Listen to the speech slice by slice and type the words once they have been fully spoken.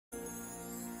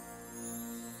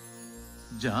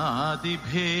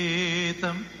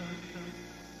ജാതിഭേദം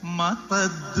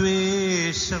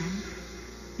മതദ്വേഷം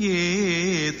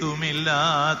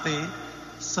ഏതുമില്ലാതെ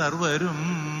സർവരും,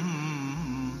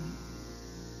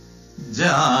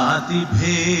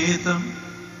 ജാതിഭേദം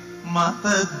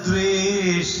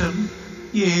മതദ്വേഷം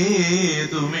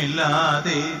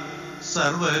ഏതുമില്ലാതെ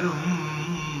സർവരും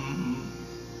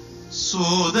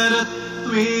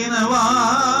സോദരത്വേന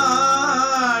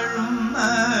വാഴുന്ന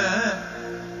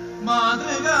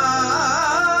മാതൃകാ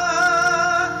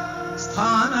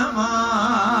സ്ഥാനമാണിത്.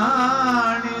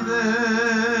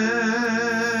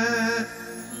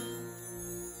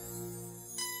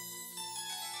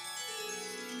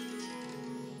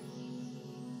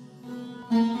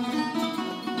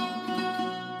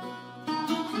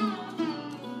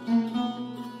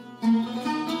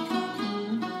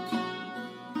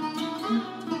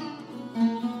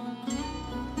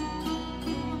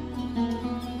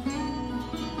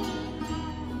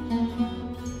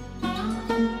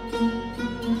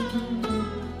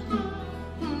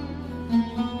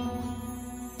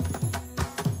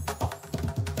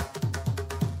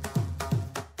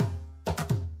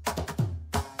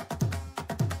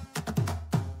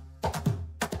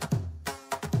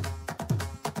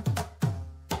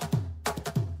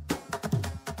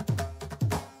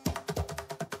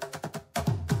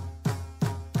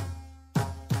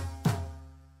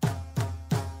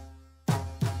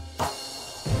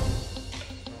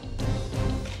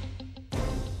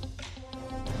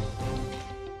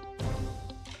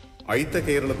 ഐത്ത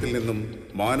കേരളത്തിൽ നിന്നും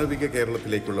മാനവിക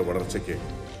കേരളത്തിലേക്കുള്ള വളർച്ചയ്ക്ക്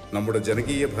നമ്മുടെ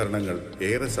ജനകീയ ഭരണങ്ങൾ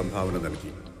ഏറെ സംഭാവന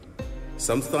നൽകി.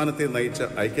 സംസ്ഥാനത്തെ നയിച്ച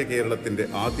ഐക്യ കേരളത്തിന്റെ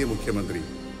ആദ്യ മുഖ്യമന്ത്രി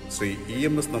ശ്രീ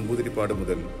EMS നമ്പൂതിരിപ്പാട്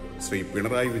മുതൽ ശ്രീ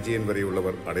പിണറായി വിജയൻ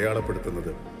വരെയുള്ളവർ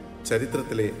അടയാളപ്പെടുത്തുന്നത്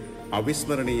ചരിത്രത്തിലെ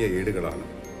അവിസ്മരണീയ ഏടുകളാണ്.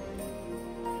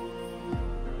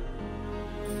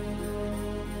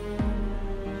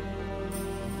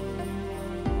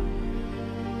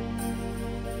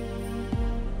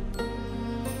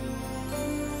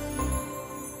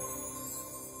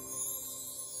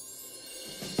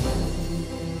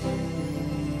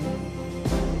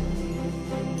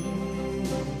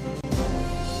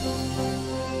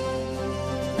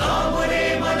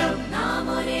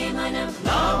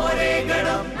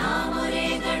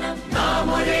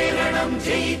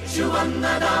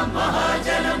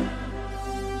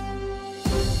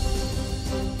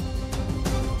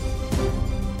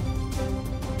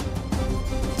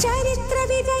 ചരിത്ര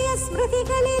വിജയ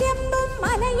സ്മൃതികളിരമ്പും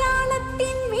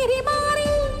മലയാളത്തിൻ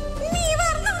വിരിമാറിൽ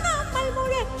നിവർന്നു നമ്മൾ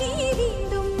മുഴക്കി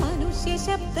വീണ്ടും മനുഷ്യ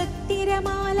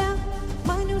ശബ്ദത്തിരമാല,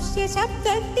 മനുഷ്യ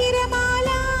ശബ്ദത്തിരമാല.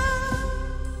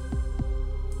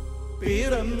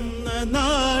 പിറന്ന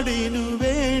നാടിനു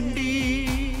വേണ്ടി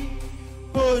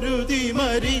പൊരുതി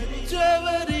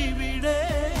മരിച്ചവരിവിടെ,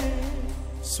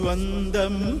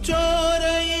 സ്വന്തം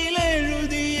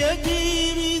ചോരയിലെഴുതിയ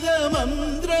ജീവിത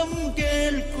മന്ത്രം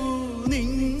കേൾക്കൂ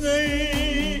നിങ്ങൾ.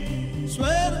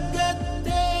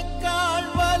 സ്വർഗത്തേക്കാൾ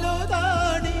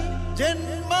വലുതാണ്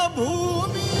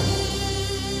Janmabhumi.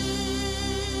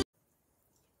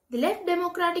 The Left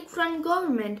Democratic Front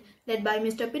government, led by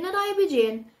Mr. Pinarayi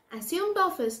Vijayan, assumed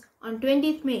office on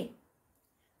 20th May.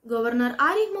 Governor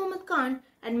Arif Mohammad Khan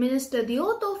administered the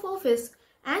oath of office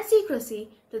and secrecy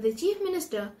to the Chief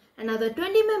Minister and other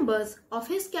 20 members of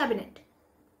his cabinet.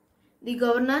 The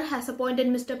Governor has appointed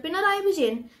Mr. Pinarayi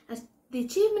Vijayan as the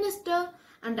Chief Minister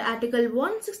under Article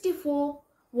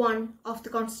 164(1) of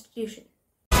the Constitution.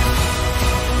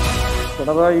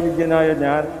 Pinarayi വിജയനായ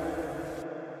ഞാൻ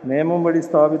നിയമം വഴി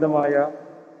സ്ഥാപിതമായ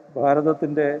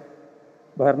ഭാരതത്തിൻ്റെ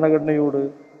ഭരണഘടനയോട്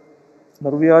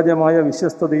നിർവ്യാജമായ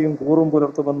വിശ്വസ്തതയും കൂറും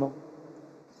പുലർത്തുമെന്നും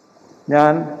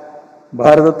ഞാൻ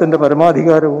ഭാരതത്തിൻ്റെ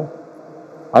പരമാധികാരവും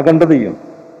അഖണ്ഡതയും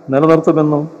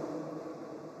നിലനിർത്തുമെന്നും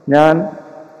ഞാൻ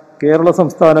കേരള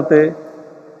സംസ്ഥാനത്തെ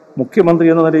മുഖ്യമന്ത്രി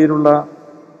എന്ന നിലയിലുള്ള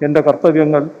എൻ്റെ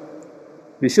കർത്തവ്യങ്ങൾ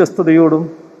വിശ്വസ്തയോടും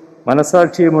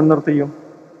മനസാക്ഷിയെ മുൻനിർത്തിയും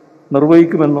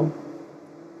നിർവഹിക്കുമെന്നും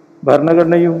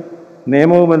ഭരണഘടനയും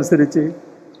നിയമവുമനുസരിച്ച്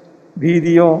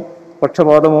ഭീതിയോ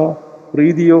പക്ഷപാതമോ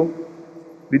പ്രീതിയോ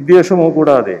വിദ്വേഷമോ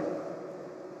കൂടാതെ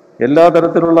എല്ലാ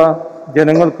തരത്തിലുള്ള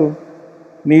ജനങ്ങൾക്കും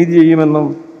നീതി ചെയ്യുമെന്നും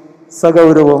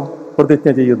സഗൗരവം പ്രതിജ്ഞ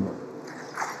ചെയ്യുന്നു.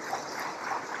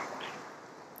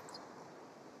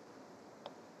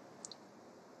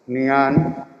 ഞാൻ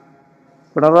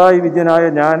പിണറായി വിജയനായ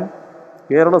ഞാൻ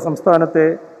കേരള സംസ്ഥാനത്തെ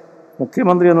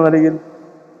മുഖ്യമന്ത്രി എന്ന നിലയിൽ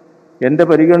എൻ്റെ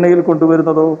പരിഗണനയിൽ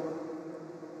കൊണ്ടുവരുന്നതോ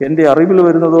എൻ്റെ അറിവിൽ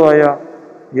വരുന്നതോ ആയ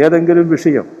ഏതെങ്കിലും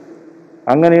വിഷയം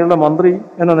അങ്ങനെയുള്ള മന്ത്രി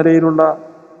എന്ന നിലയിലുള്ള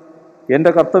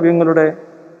എൻ്റെ കർത്തവ്യങ്ങളുടെ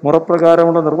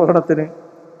മുറപ്രകാരമുള്ള നിർവഹണത്തിന്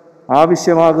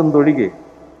ആവശ്യമാകുന്നതൊഴികെ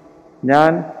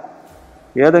ഞാൻ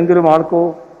ഏതെങ്കിലും ആൾക്കോ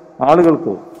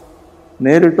ആളുകൾക്ക്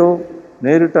നേരിട്ടോ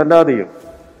നേരിട്ടല്ലാതെയോ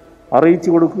അറിയിച്ചു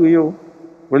കൊടുക്കുകയോ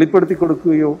വെളിപ്പെടുത്തി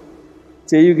കൊടുക്കുകയോ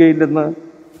ചെയ്യുകയില്ലെന്ന്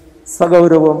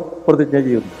സഗൗരവം പ്രതിജ്ഞ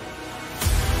ചെയ്യുന്നു.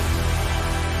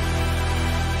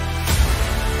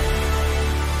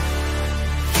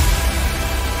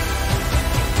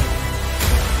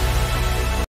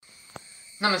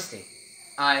 Namaste.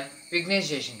 I, Vignesh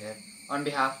Jaishankar, on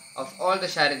behalf of all the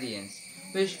Sharadians,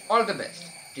 wish all the best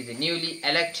to the newly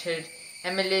elected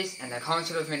MLAs and the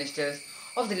Council of Ministers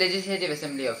of the Legislative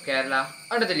Assembly of Kerala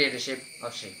under the leadership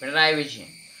of Shri Pinarayi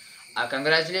Vijayan. I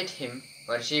congratulate him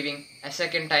for achieving a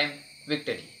second-time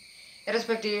victory.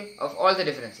 Irrespective of all the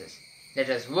differences, let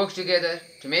us work together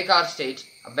to make our state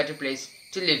a better place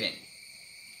to live in.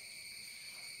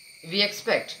 We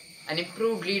expect an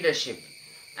improved leadership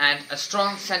and a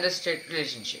strong center-state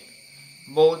relationship.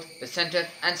 Both the center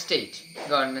and state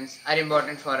governments are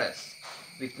important for us.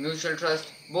 With mutual trust,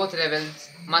 both levels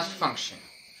must function.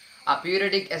 A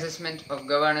periodic assessment of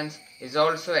governance is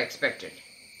also expected.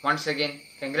 Once again,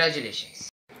 congratulations.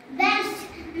 Best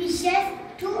wishes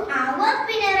to our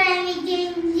Pinarayi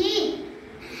Vijayan ji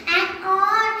and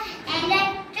all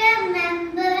elected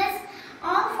members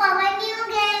of our new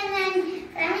government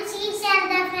from Sri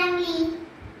Sharda family.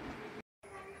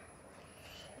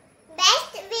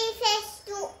 Best wishes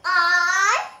to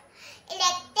all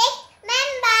elected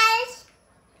members,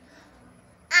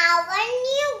 our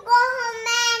new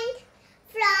government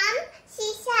from Sri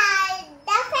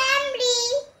Sharda family.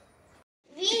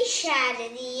 We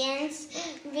Sharadians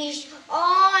wish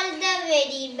all the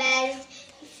very best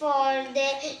for the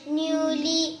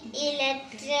newly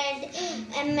elected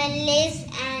MLAs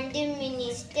and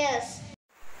ministers.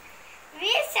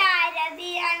 We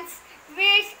Sharadians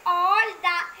wish all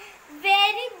the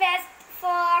very best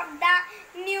for the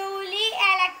newly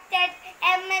elected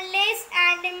MLAs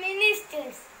and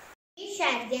ministers. We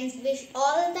Sharadians wish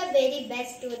all the very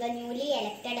best to the newly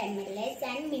elected MLAs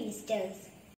and ministers.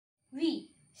 We,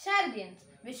 Sharadians,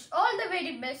 wish all the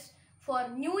very best for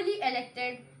newly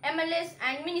elected MLAs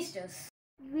and ministers.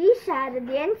 We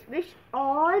Sharadians wish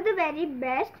all the very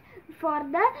best for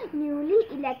the newly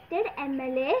elected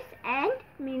MLAs and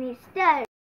ministers.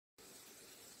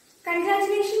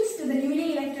 Congratulations to the newly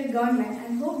elected government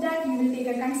and hope that you will take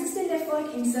a consistent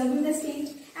effort in serving the state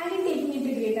and in taking it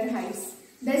to greater heights.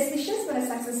 Best wishes for a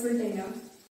successful tenure.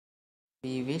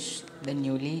 We wish the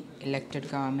newly elected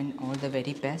government all the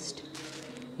very best.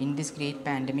 In this great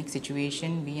pandemic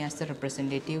situation, we as the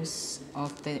representatives of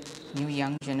the new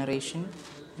young generation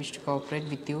wish to cooperate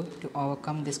with you to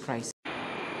overcome this crisis.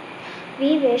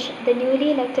 We wish the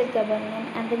newly elected government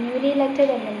and the newly elected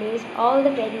MLAs all the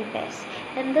very best.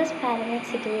 In this pandemic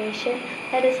situation,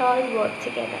 let us all work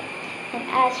together. And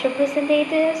as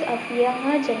representatives of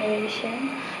younger generation,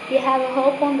 we have a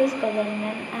hope on this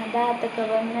government and that the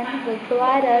government will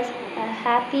provide us a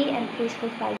happy and peaceful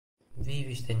life. We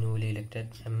wish the newly elected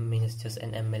ministers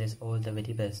and MLAs all the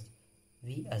very best.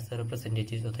 We as the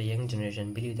representatives of the young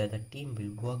generation believe that the team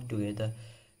will work together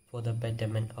for the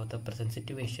betterment of the present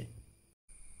situation.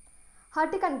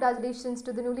 Hearty congratulations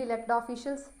to the newly elected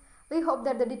officials. We hope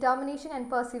that the determination and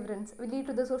perseverance will lead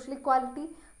to the social equality,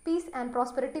 peace and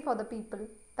prosperity for the people.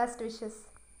 Best wishes.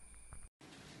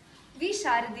 We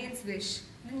Sharadians wish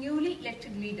the newly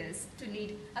elected leaders to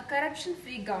lead a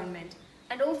corruption-free government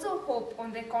and also hope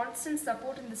on their constant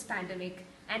support in this pandemic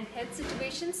and health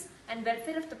situations and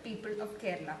welfare of the people of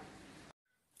Kerala.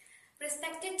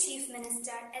 Respected Chief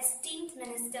Minister, esteemed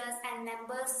ministers and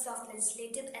members of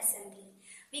Legislative Assembly,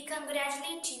 we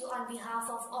congratulate you on behalf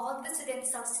of all the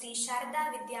students of Sri Sharda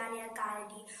Vidyalaya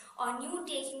Karadi on you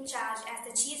taking charge as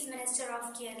the Chief Minister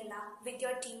of Kerala with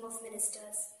your team of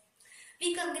ministers.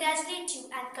 We congratulate you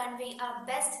and convey our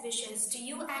best wishes to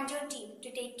you and your team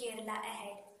to take Kerala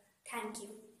ahead. Thank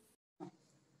you.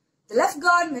 The left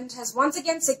government has once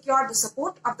again secured the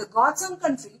support of the God's own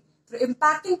country through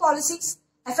impacting policies,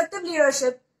 effective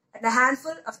leadership, and a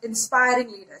handful of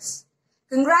inspiring leaders.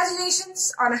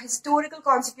 Congratulations on a historical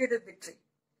consecutive victory.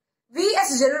 We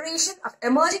as a generation of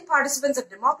emerging participants of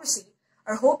democracy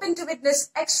are hoping to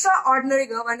witness extraordinary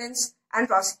governance and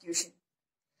prosecution.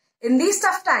 In these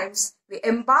tough times, we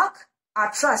embark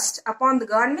our trust upon the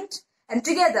government and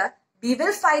together we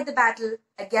will fight the battle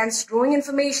against growing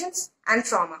informations and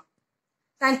trauma.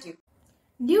 Thank you.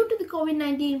 Due to the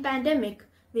COVID-19 pandemic,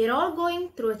 we are all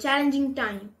going through a challenging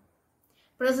time.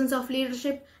 Presence of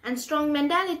leadership and strong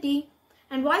mentality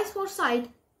and wise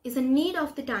foresight is a need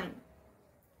of the time.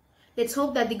 Let's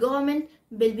hope that the government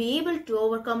will be able to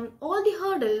overcome all the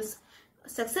hurdles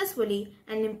successfully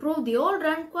and improve the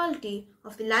all-round quality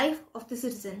of the life of the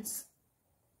citizens.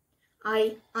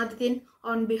 I, Adityan,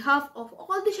 on behalf of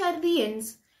all the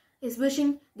Sharadians, is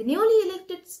wishing the newly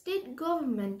elected state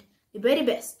government the very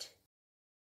best.